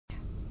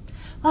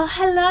Oh,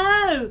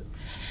 hello!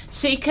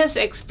 Seekers,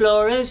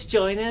 explorers,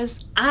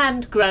 joiners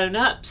and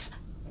grown-ups,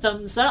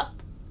 thumbs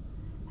up.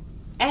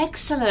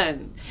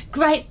 Excellent!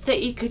 Great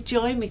that you could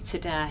join me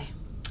today.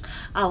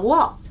 And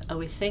what are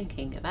we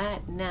thinking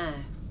about now?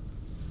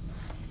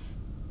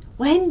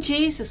 When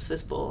Jesus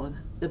was born,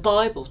 the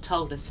Bible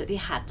told us that he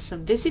had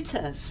some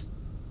visitors.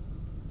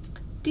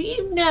 Do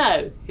you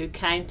know who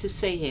came to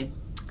see him?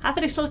 Have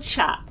a little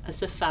chat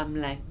as a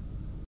family.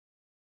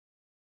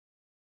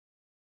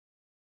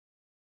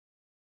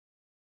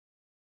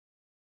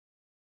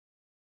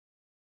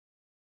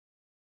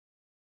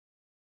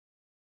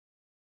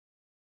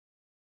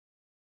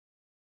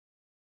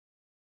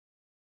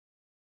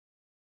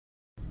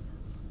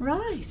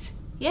 Right,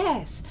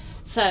 yes.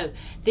 So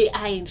the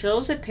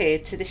angels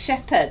appeared to the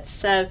shepherds.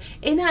 So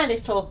in our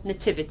little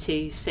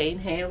nativity scene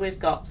here, we've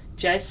got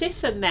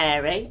Joseph and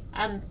Mary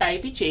and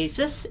baby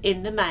Jesus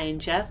in the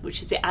manger,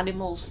 which is the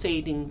animals'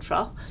 feeding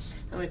trough.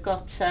 And we've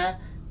got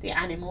the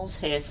animals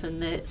here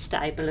from the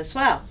stable as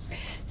well.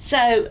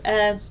 So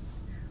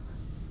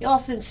you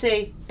often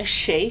see a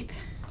sheep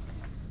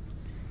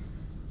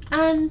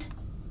and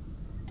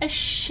a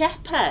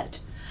shepherd.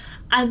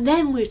 And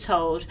then we're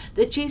told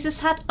that Jesus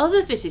had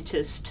other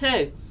visitors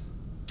too.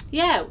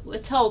 Yeah, we're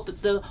told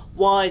that the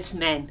wise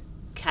men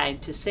came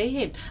to see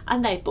him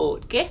and they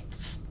brought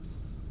gifts.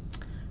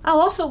 How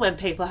often when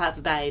people have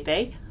a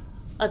baby,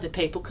 other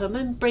people come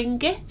and bring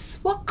gifts?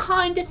 What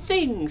kind of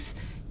things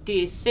do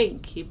you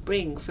think you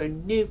bring for a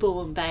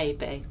newborn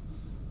baby?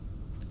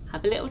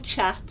 Have a little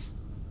chat.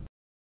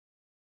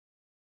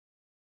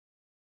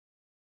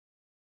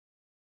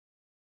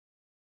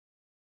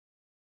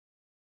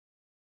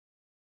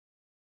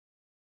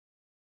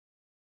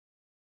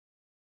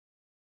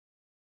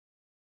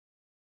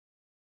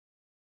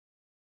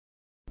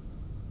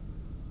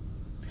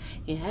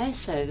 Yeah,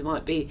 so there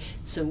might be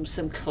some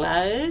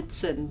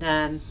clothes and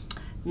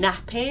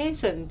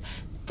nappies and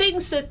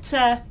things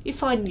that you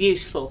find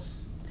useful.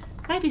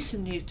 Maybe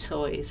some new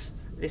toys,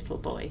 little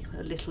boy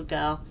or little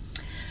girl.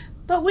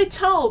 But we're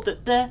told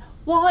that the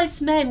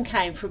wise men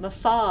came from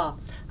afar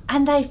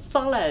and they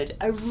followed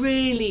a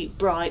really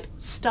bright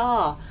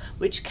star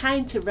which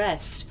came to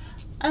rest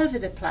over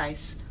the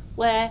place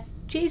where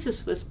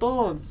Jesus was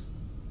born.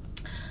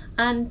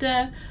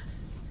 And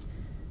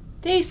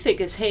these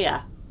figures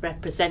here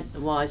represent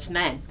the wise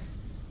men.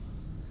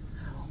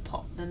 I'll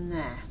pop them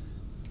there.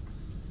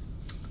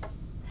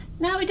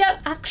 Now we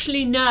don't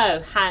actually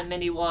know how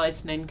many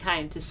wise men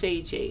came to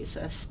see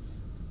Jesus.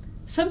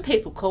 Some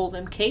people call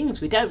them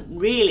kings. We don't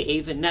really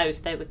even know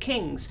if they were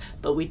kings,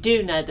 but we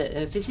do know that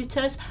they're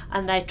visitors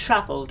and they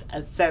travelled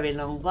a very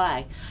long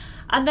way.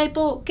 And they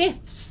brought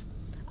gifts.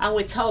 And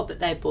we're told that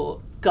they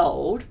brought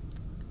gold,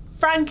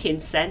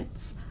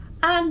 frankincense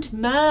and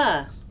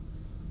myrrh.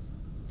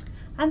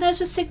 And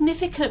those were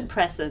significant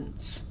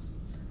presents.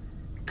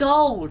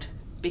 Gold,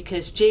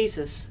 because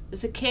Jesus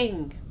was a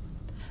king.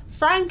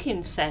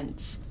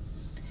 Frankincense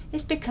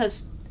is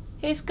because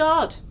he's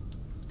God.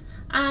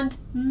 And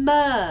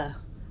myrrh,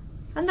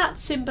 and that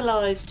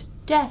symbolised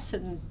death,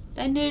 and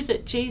they knew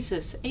that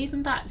Jesus,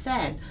 even back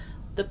then,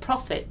 the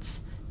prophets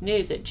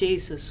knew that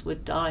Jesus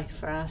would die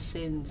for our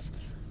sins.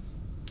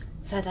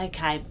 So they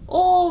came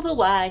all the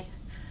way,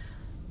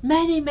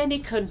 many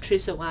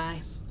countries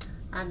away,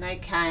 and they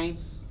came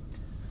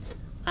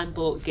and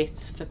bought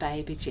gifts for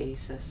baby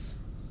Jesus.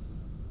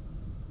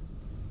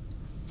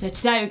 So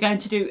today we're going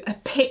to do a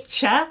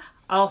picture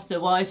of the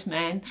wise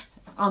men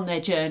on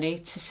their journey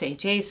to see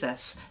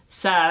Jesus.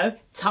 So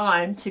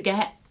time to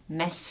get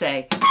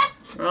messy,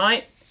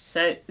 right?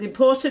 So it's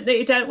important that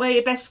you don't wear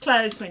your best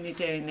clothes when you're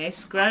doing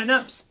this.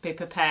 Grown-ups, be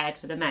prepared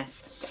for the mess.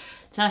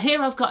 So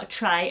here I've got a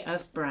tray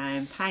of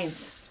brown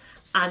paint,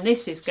 and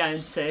this is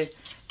going to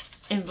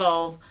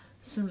involve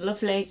some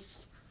lovely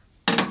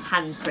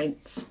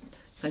handprints.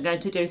 I'm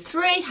going to do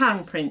 3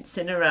 handprints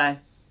in a row.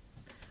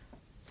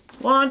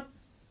 1,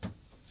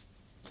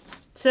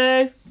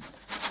 2,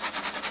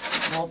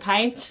 more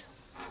paint,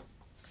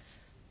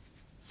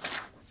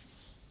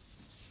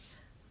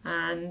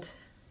 and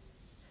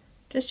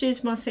just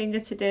use my finger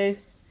to do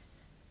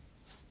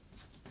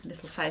a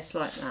little face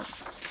like that.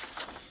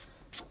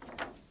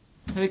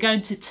 So we're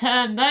going to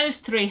turn those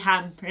 3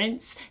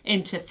 handprints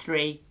into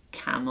 3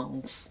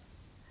 camels.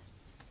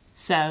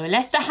 So I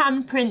left the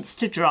handprints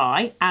to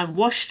dry and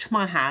washed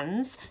my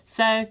hands.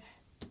 So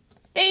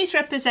these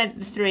represent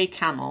the 3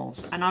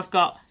 camels, and I've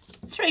got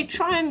 3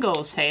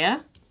 triangles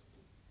here.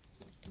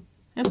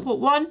 And put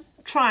 1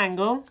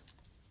 triangle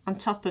on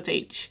top of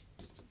each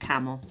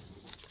camel.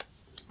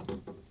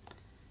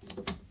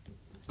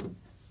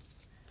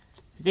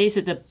 These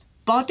are the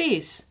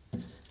bodies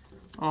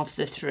of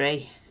the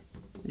 3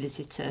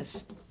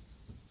 visitors.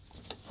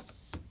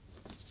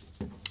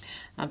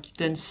 I've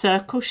done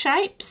circle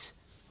shapes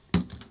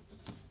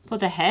for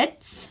the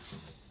heads.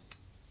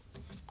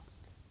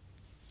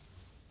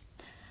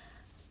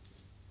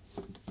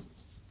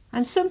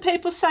 And some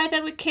people say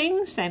they were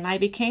kings. They may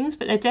be kings,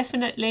 but they're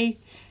definitely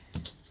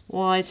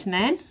wise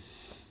men,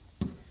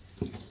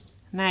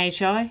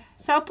 magi.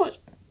 So I'll put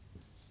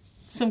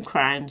some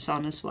crowns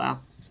on as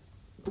well.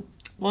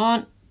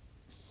 1,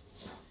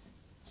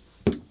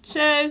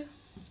 2,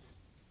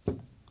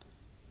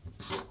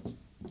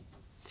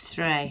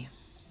 3.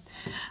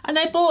 And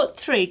they bought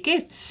 3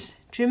 gifts.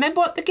 Do you remember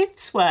what the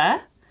gifts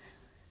were?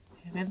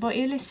 Remember what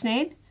you're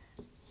listening?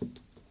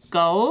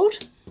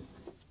 Gold,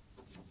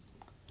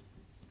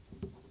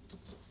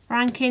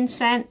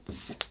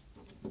 frankincense,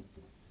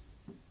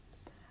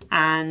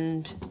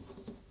 and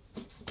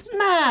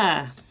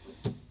myrrh.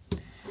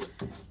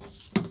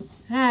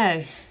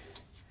 No,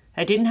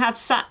 they didn't have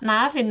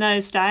sat-nav in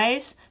those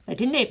days. They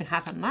didn't even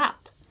have a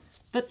map,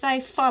 but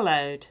they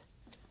followed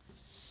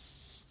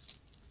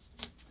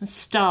a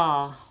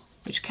star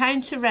which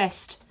came to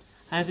rest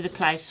over the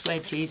place where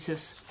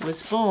Jesus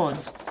was born.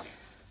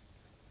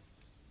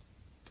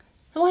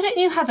 Why don't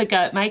you have a go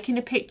at making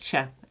a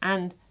picture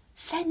and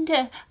send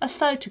a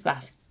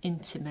photograph in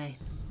to me?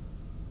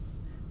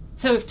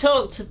 So we've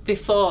talked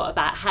before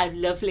about how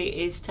lovely it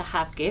is to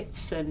have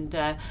gifts, and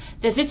the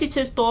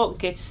visitors bought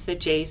gifts for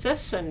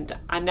Jesus, and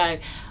I know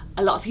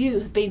a lot of you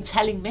have been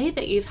telling me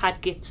that you've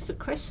had gifts for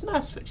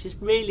Christmas, which is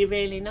really,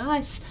 really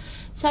nice.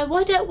 So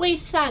why don't we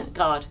thank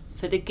God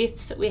for the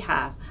gifts that we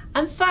have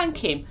and thank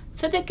him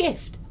for the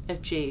gift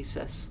of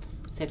Jesus.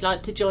 So if you'd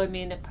like to join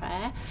me in a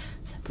prayer,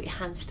 so put your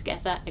hands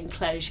together and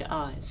close your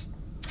eyes.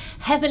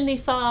 Heavenly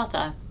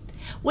Father,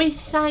 we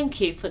thank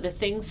you for the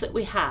things that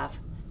we have,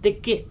 the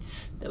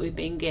gifts that we've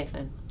been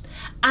given.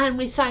 And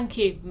we thank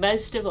you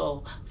most of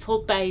all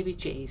for baby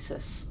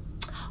Jesus.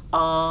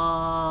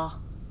 Amen.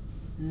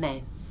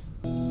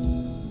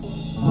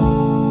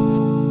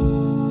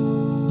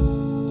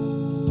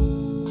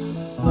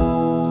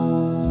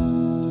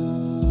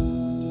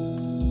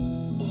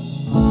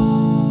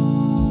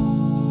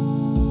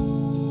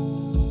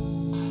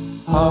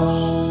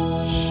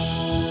 Hush,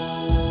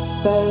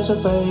 there's a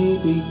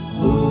baby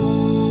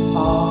who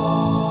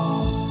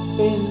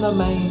in the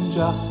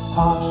manger.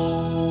 Hush,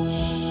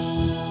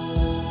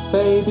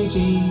 baby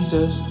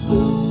Jesus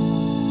who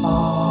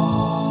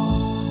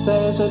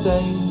there's a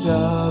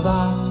danger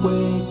that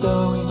we're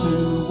going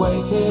to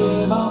wake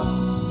him up.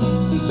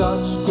 He's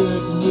such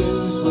good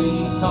news we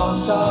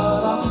can't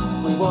shut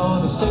up. We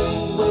want to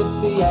sing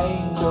with the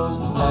angels,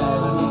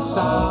 heavenly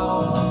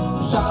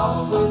sound,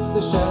 shout with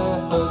the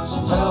shepherds,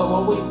 tell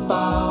what we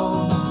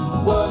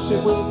found,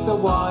 worship with the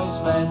wise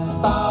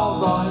men, bow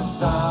right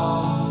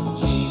down.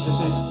 Jesus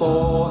is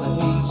born and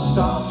he's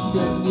such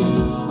good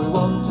news. We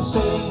want to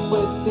sing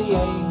with the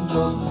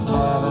angels,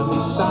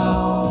 heavenly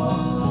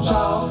sound,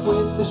 shout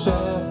with the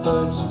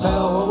shepherds,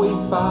 tell what we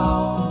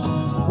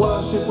found,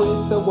 worship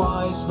with the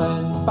wise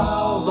men,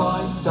 bow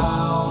right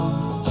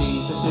down.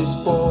 Jesus is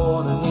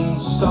born and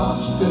he's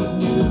such good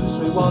news.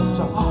 We want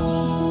to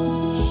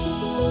hush,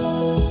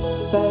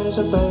 there's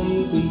a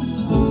baby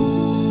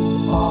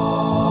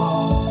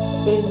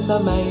in the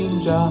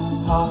manger.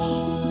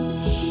 Hush,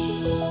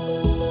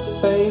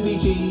 baby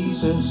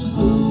Jesus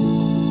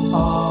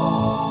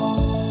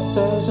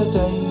there's a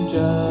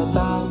danger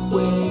that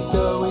we're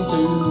going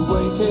to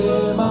wake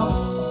him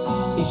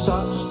up. He's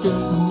such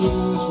good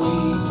news we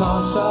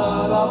can't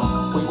shut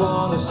up. We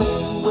want to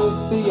sing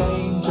with the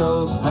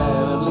angels,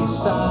 heavenly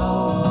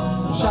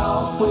sound,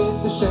 shout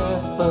with the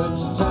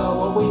shepherds, tell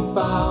what we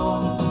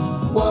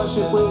found,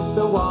 worship with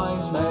the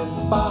wise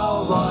men,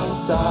 bow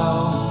right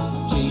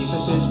down.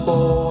 Jesus is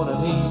born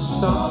and he's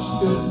such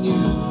good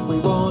news. We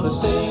want to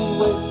sing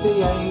with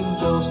the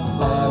angels,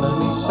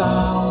 heavenly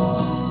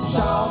sound,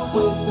 shout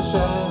with the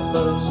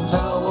shepherds,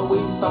 tell what we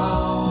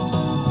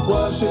found,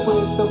 worship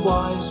with the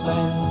wise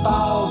men,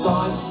 bow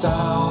right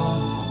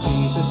down.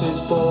 Jesus is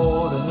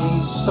born and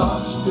he's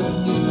such good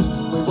news.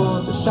 We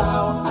want to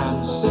shout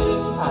and sing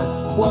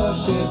and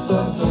worship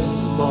the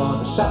King. We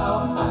want to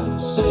shout and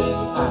sing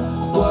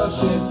and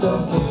worship the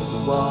King.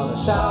 We want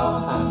to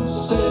shout and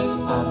sing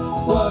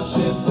and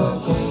worship the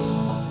King.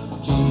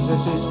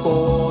 Jesus is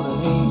born and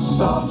he's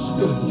such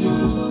good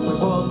news. We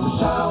want to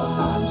shout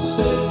and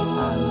sing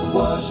and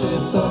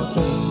worship the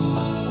King.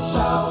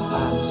 Shout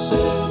and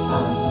sing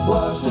and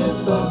worship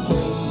the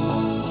King.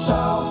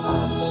 Shout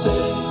and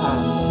sing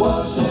and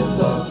worship